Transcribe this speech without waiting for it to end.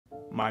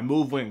My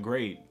move went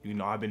great. You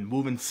know, I've been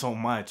moving so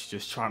much,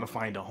 just trying to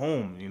find a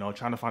home, you know,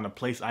 trying to find a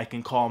place I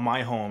can call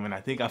my home, and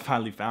I think I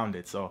finally found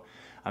it, so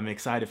I'm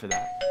excited for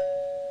that.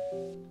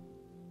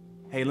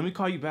 Hey, let me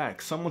call you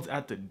back. Someone's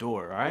at the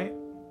door, alright?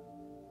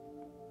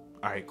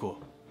 Alright,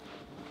 cool.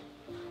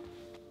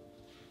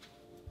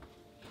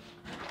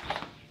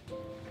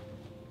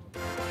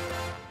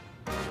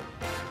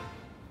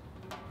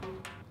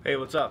 Hey,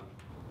 what's up?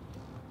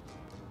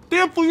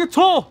 Damn fool, you're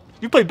tall!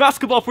 You play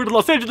basketball for the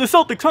Los Angeles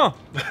Celtics, huh?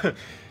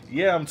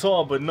 Yeah, I'm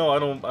tall, but no, I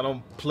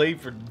don't play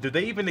for... Do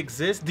they even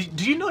exist?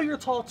 Do you know you're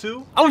tall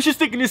too? I was just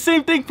thinking the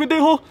same thing,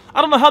 pendejo.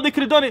 I don't know how they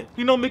could have done it.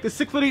 You know, make a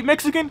 6'8"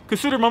 Mexican.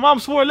 Consider my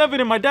mom's 4'11"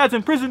 and my dad's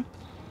in prison.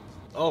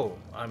 Oh,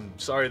 I'm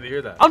sorry to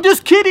hear that. I'm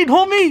just kidding,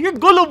 homie. You're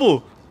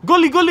gullible.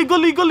 Gully. Gullible,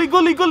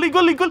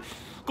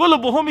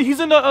 homie.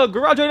 He's in the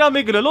garage right now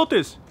making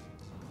elotes.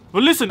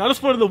 But listen, I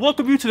just wanted to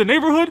welcome you to the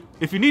neighborhood.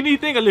 If you need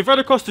anything, I live right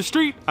across the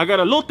street. I got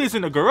elotes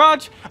in the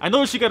garage. I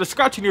noticed you got a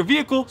scratch in your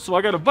vehicle, so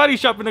I got a body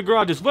shop in the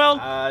garage as well.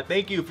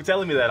 Thank you for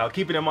telling me that. I'll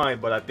keep it in mind,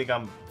 but I think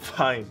I'm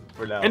fine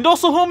for now. And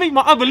also, homie,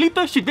 my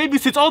abuelita, she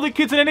babysits all the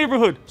kids in the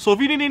neighborhood. So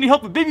if you need any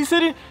help with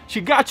babysitting,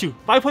 she got you.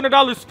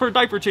 $500 per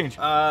diaper change.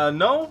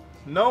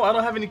 No, I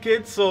don't have any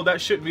kids, so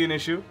that shouldn't be an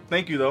issue.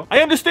 Thank you, though.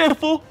 I understand,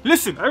 fool.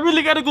 Listen, I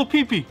really gotta go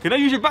pee-pee. Can I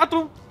use your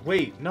bathroom?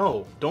 Wait,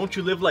 no. Don't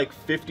you live like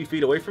 50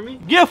 feet away from me?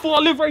 Yeah, fool, I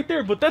live right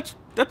there, but that's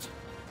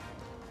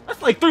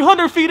like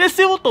 300 feet. That's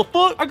it. What the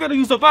fuck? I gotta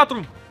use the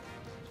bathroom.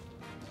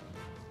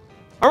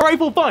 Alright,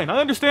 fool, fine.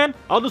 I understand.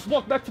 I'll just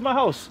walk back to my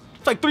house.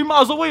 It's like 3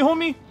 miles away,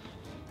 homie.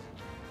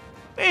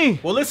 Hey.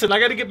 Well, listen, I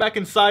gotta get back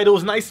inside. It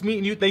was nice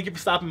meeting you. Thank you for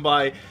stopping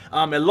by.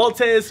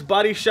 Elotes,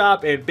 body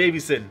shop, and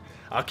babysitting.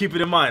 I'll keep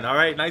it in mind, all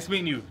right? Nice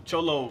meeting you.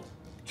 Cholo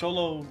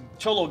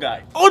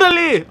guy.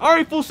 Orale! All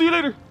right, fool, see you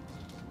later.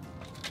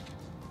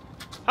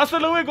 Hasta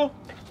luego.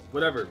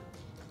 Whatever.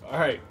 All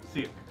right, see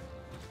you.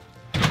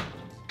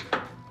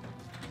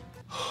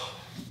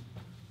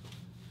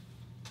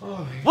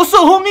 What's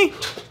up, homie?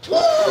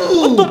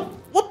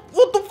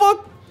 What the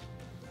fuck?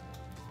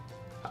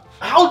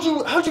 How'd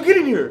you get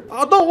in here?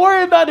 Oh, don't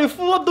worry about it,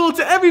 fool. I'll do it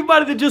to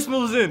everybody that just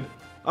moves in.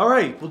 All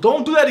right, well,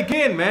 don't do that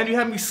again, man. You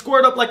had me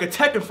squared up like a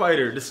Tekken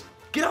fighter. Just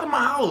get out of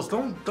my house.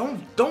 Don't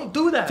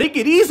do that. Take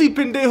it easy,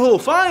 pendejo.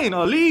 Fine,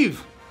 I'll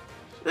leave.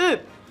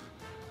 Shit.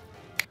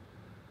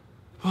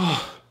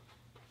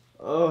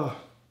 Oh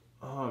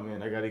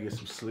man, I gotta get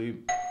some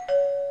sleep.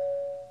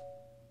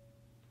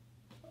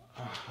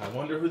 I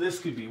wonder who this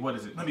could be. What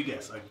is it? Let me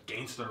guess. A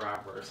gangster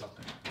rapper or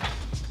something.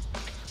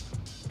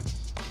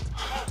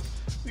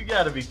 You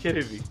gotta be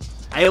kidding me.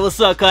 Hey, what's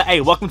up, cut?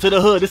 Hey, welcome to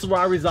the hood. This is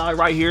where I reside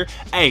right here.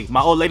 Hey,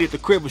 my old lady at the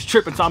crib was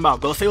tripping, talking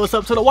about go say what's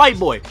up to the white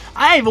boy.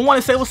 I ain't even want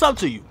to say what's up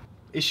to you.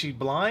 Is she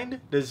blind?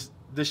 Does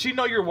she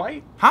know you're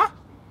white? Huh?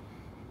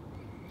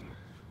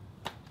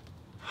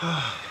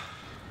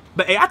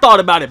 But hey, I thought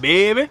about it,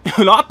 baby.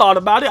 You know, I thought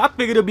about it. I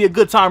figured it'd be a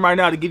good time right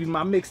now to give you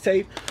my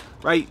mixtape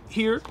right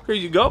here. Here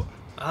you go.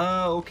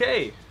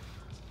 Okay.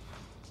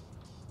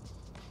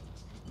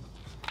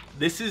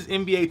 This is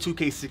NBA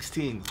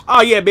 2K16.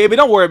 Oh yeah, baby,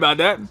 don't worry about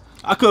that.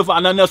 I couldn't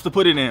find nothing else to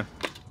put it in.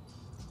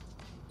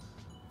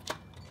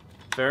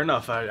 Fair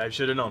enough, I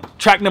should have known.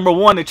 Track number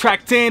 1 to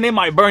track 10, they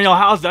might burn your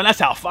house down. That's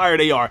how fire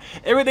they are.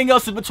 Everything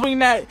else in between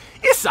that,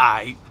 it's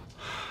alright.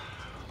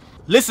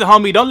 Listen,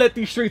 homie, don't let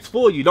these streets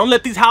fool you. Don't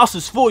let these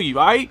houses fool you,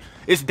 alright?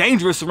 It's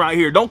dangerous around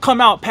here. Don't come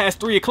out past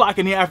 3 o'clock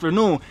in the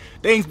afternoon.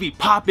 Things be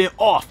popping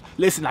off.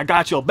 Listen, I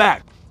got your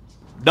back.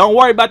 Don't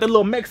worry about the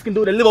little Mexican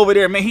dude that live over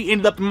there, man. He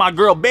ended up in my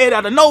girl bed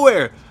out of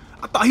nowhere.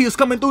 I thought he was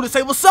coming through to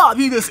say what's up.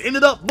 He just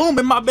ended up boom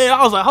in my bed.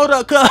 I was like, hold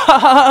up, cuz.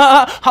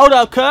 Hold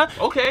up, cuz.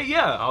 Okay,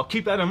 yeah, I'll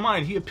keep that in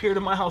mind. He appeared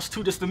in my house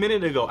too just a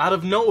minute ago, out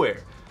of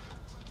nowhere.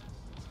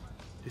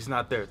 He's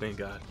not there, thank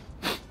God.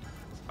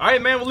 All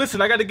right, man, well,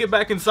 listen, I got to get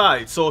back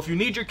inside. So if you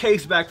need your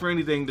case back for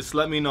anything, just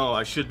let me know.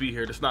 I should be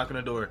here. Just knock on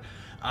the door.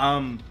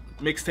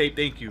 Mixtape,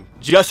 thank you.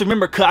 Just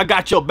remember, cuz, I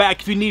got your back.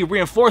 If you need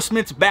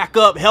reinforcements,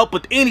 backup, help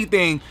with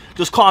anything,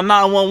 just call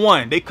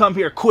 911. They come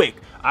here quick.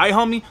 All right,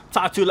 homie?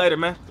 Talk to you later,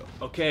 man.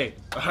 Okay,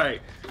 all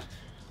right.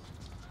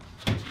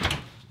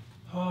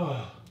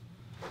 Oh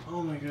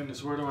my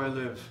goodness, where do I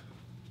live?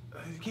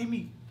 He gave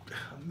me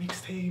a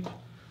mixtape.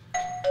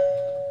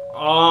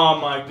 Oh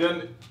my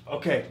goodness.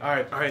 Okay, all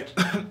right.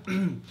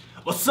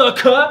 What's up,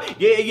 cuz?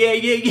 Yeah.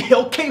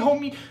 Okay,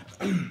 homie.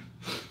 I'm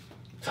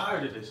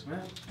tired of this,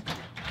 man.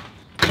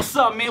 What's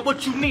up, man?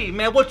 What you need,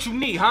 man? What you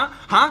need, huh?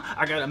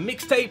 I got a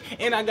mixtape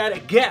and I got a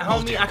gat,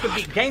 homie. I could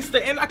be gangster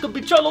and I could be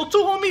cholo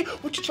too, homie.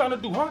 What you trying to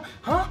do,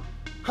 huh?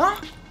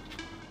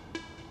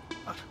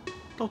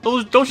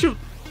 Don't shoot.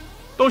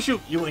 Don't shoot.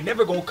 You ain't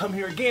never gonna come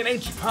here again,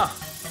 ain't you,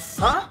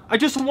 huh? I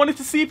just wanted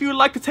to see if you would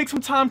like to take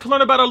some time to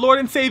learn about our Lord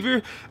and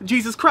Savior,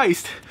 Jesus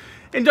Christ.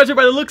 And judging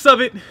by the looks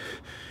of it,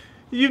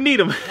 you need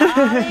him.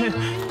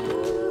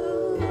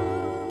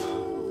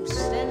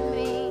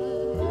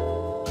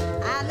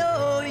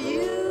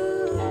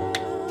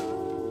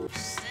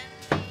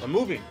 I'm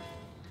moving.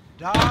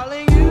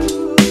 Darling,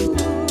 you